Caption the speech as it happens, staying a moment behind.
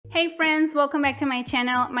Hey friends, welcome back to my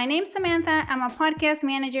channel. My name's Samantha. I'm a podcast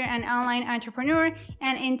manager and online entrepreneur,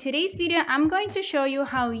 and in today's video I'm going to show you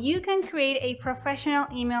how you can create a professional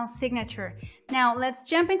email signature. Now let's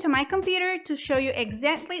jump into my computer to show you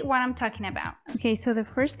exactly what I'm talking about. Okay, so the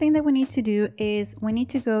first thing that we need to do is we need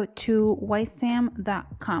to go to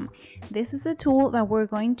ystamp.com. This is the tool that we're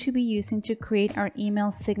going to be using to create our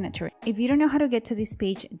email signature. If you don't know how to get to this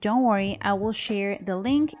page, don't worry, I will share the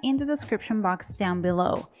link in the description box down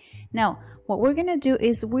below. Now, what we're going to do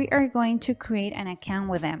is we are going to create an account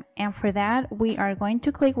with them. And for that, we are going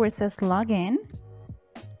to click where it says login,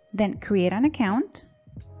 then create an account.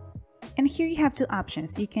 And here you have two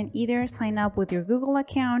options. You can either sign up with your Google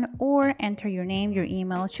account or enter your name, your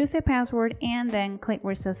email, choose a password, and then click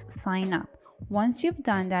where it says sign up. Once you've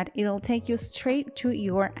done that, it'll take you straight to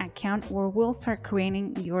your account where we'll start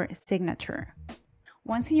creating your signature.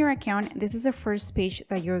 Once in your account, this is the first page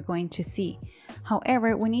that you're going to see.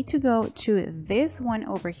 However, we need to go to this one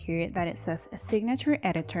over here that it says signature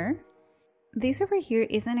editor. This over here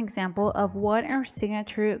is an example of what our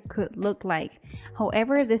signature could look like.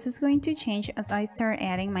 However, this is going to change as I start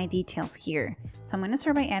adding my details here. So I'm going to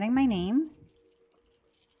start by adding my name.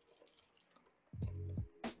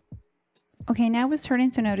 Okay, now we're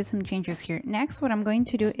starting to notice some changes here. Next, what I'm going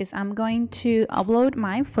to do is I'm going to upload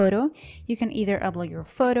my photo. You can either upload your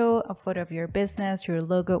photo, a photo of your business, your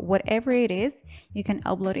logo, whatever it is, you can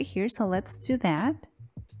upload it here. So let's do that.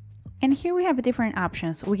 And here we have different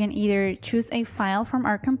options. We can either choose a file from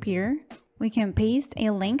our computer. We can paste a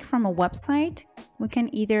link from a website. We can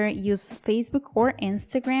either use Facebook or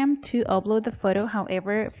Instagram to upload the photo.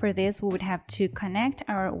 However, for this, we would have to connect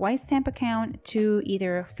our Ystamp account to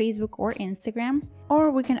either Facebook or Instagram, or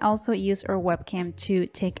we can also use our webcam to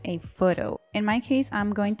take a photo. In my case,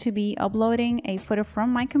 I'm going to be uploading a photo from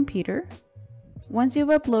my computer. Once you've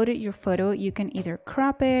uploaded your photo, you can either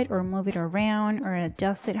crop it or move it around or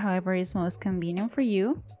adjust it however is most convenient for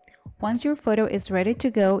you. Once your photo is ready to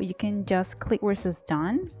go, you can just click where it says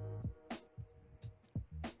done.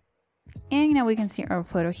 And now we can see our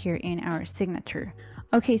photo here in our signature.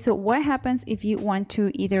 Okay, so what happens if you want to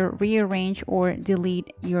either rearrange or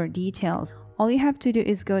delete your details? All you have to do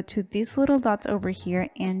is go to these little dots over here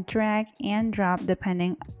and drag and drop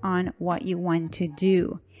depending on what you want to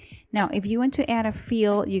do. Now, if you want to add a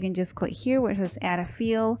field, you can just click here where it says add a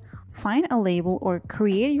field, find a label or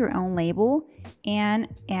create your own label and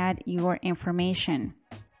add your information.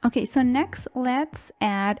 Okay, so next let's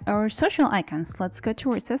add our social icons. Let's go to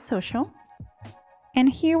where it says social. And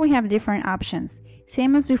here we have different options.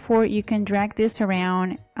 Same as before, you can drag this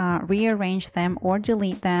around, rearrange them or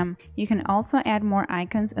delete them. You can also add more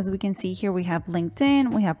icons. As we can see here, we have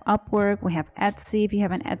LinkedIn, we have Upwork, we have Etsy if you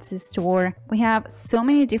have an Etsy store. We have so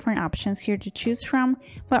many different options here to choose from.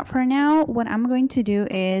 But for now, what I'm going to do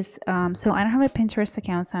is, so I don't have a Pinterest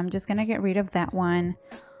account, so I'm just gonna get rid of that one.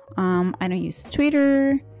 I don't use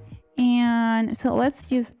Twitter. And so let's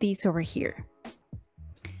use these over here.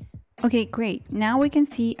 Okay, great. Now we can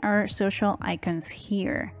see our social icons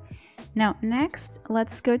here. Now, next,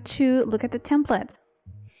 let's go to look at the templates.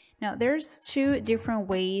 Now, there's two different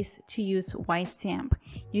ways to use Ystamp.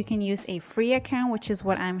 You can use a free account, which is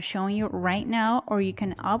what I'm showing you right now, or you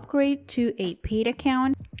can upgrade to a paid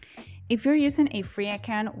account. If you're using a free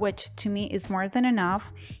account, which to me is more than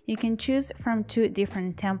enough, you can choose from two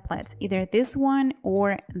different templates, either this one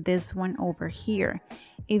or this one over here.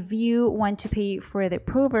 If you want to pay for the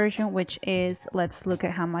pro version, which is, let's look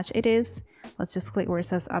at how much it is. Let's just click where it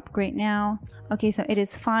says upgrade now. Okay, so it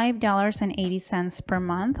is $5.80 per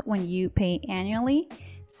month when you pay annually.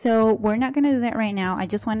 So we're not going to do that right now. I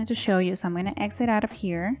just wanted to show you, so I'm going to exit out of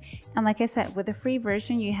here. And like I said, with the free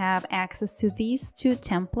version, you have access to these two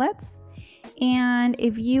templates. And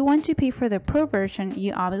if you want to pay for the pro version,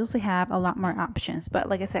 you obviously have a lot more options. But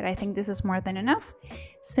like I said, I think this is more than enough.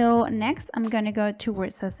 So next, I'm going to go to where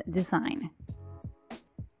it says design.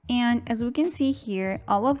 And as we can see here,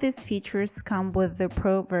 all of these features come with the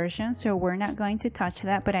pro version. So we're not going to touch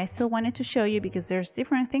that, but I still wanted to show you because there's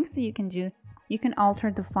different things that you can do. You can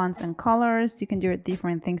alter the fonts and colors. You can do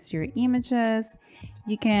different things to your images.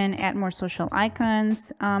 You can add more social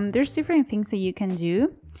icons. There's different things that you can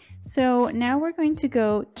do. So now we're going to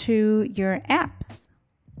go to your apps.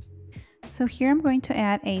 So here I'm going to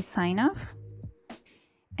add a sign off.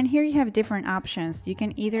 And here you have different options. You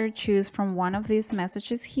can either choose from one of these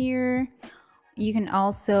messages here. You can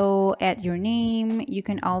also add your name. You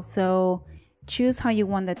can also choose how you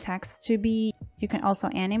want the text to be. You can also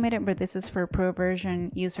animate it, but this is for pro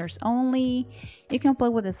version users only. You can play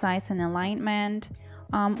with the size and alignment.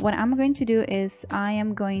 What I'm going to do is I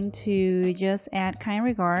am going to just add kind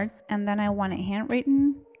regards, and then I want it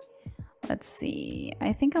handwritten. Let's see,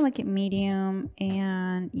 I think I like it medium,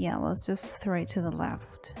 and yeah, let's just throw it to the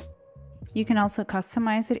left. You can also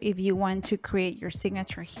customize it if you want to create your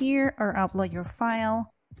signature here or upload your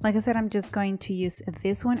file. Like I said, I'm just going to use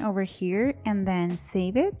this one over here and then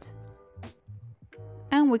save it.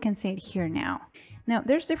 And we can see it here now. Now,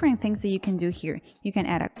 there's different things that you can do here. You can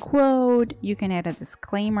add a quote, you can add a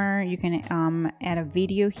disclaimer, you can add a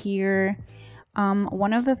video here.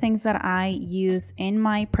 One of the things that I use in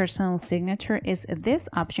my personal signature is this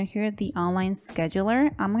option here, the online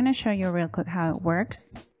scheduler. I'm going to show you real quick how it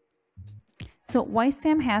works. So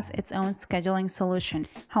YSAM has its own scheduling solution.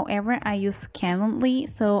 However, I use Calendly,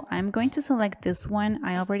 so I'm going to select this one.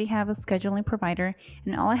 I already have a scheduling provider,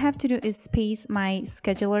 and all I have to do is paste my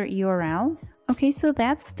scheduler URL. Okay, so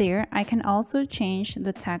that's there. I can also change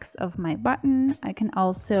the text of my button. I can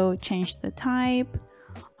also change the type.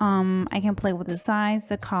 I can play with the size,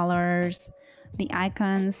 the colors, the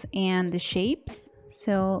icons, and the shapes.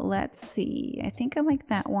 So let's see. I think I like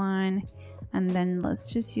that one. And then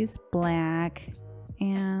let's just use black,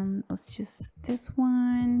 and let's just this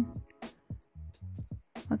one.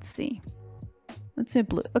 Let's see. Let's do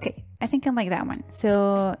blue. Okay, I think I like that one.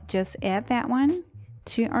 So just add that one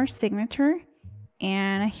to our signature,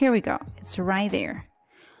 and here we go. It's right there.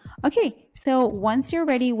 Okay, so once you're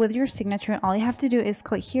ready with your signature, all you have to do is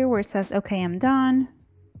click here where it says, okay, I'm done.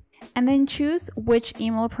 And then choose which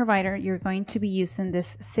email provider you're going to be using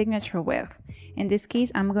this signature with. In this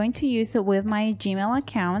case, I'm going to use it with my Gmail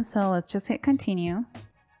account. So let's just hit continue.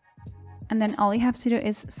 And then all you have to do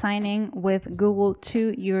is sign in with Google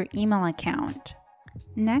to your email account.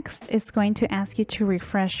 Next, it's going to ask you to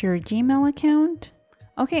refresh your Gmail account.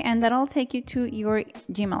 Okay, and that'll take you to your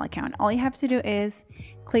Gmail account. All you have to do is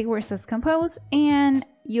click where it says compose, and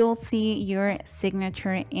you'll see your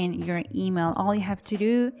signature in your email. All you have to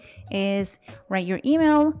do is write your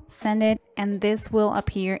email, send it, and this will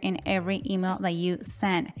appear in every email that you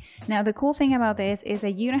send. Now, the cool thing about this is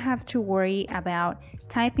that you don't have to worry about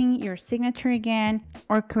typing your signature again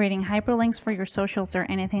or creating hyperlinks for your socials or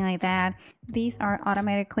anything like that. These are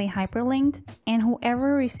automatically hyperlinked, and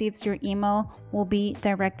whoever receives your email will be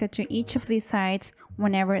directed to each of these sites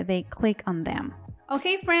whenever they click on them.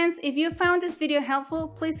 Okay friends, if you found this video helpful,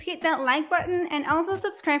 please hit that like button and also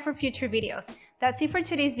subscribe for future videos. That's it for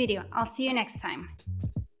today's video. I'll see you next time.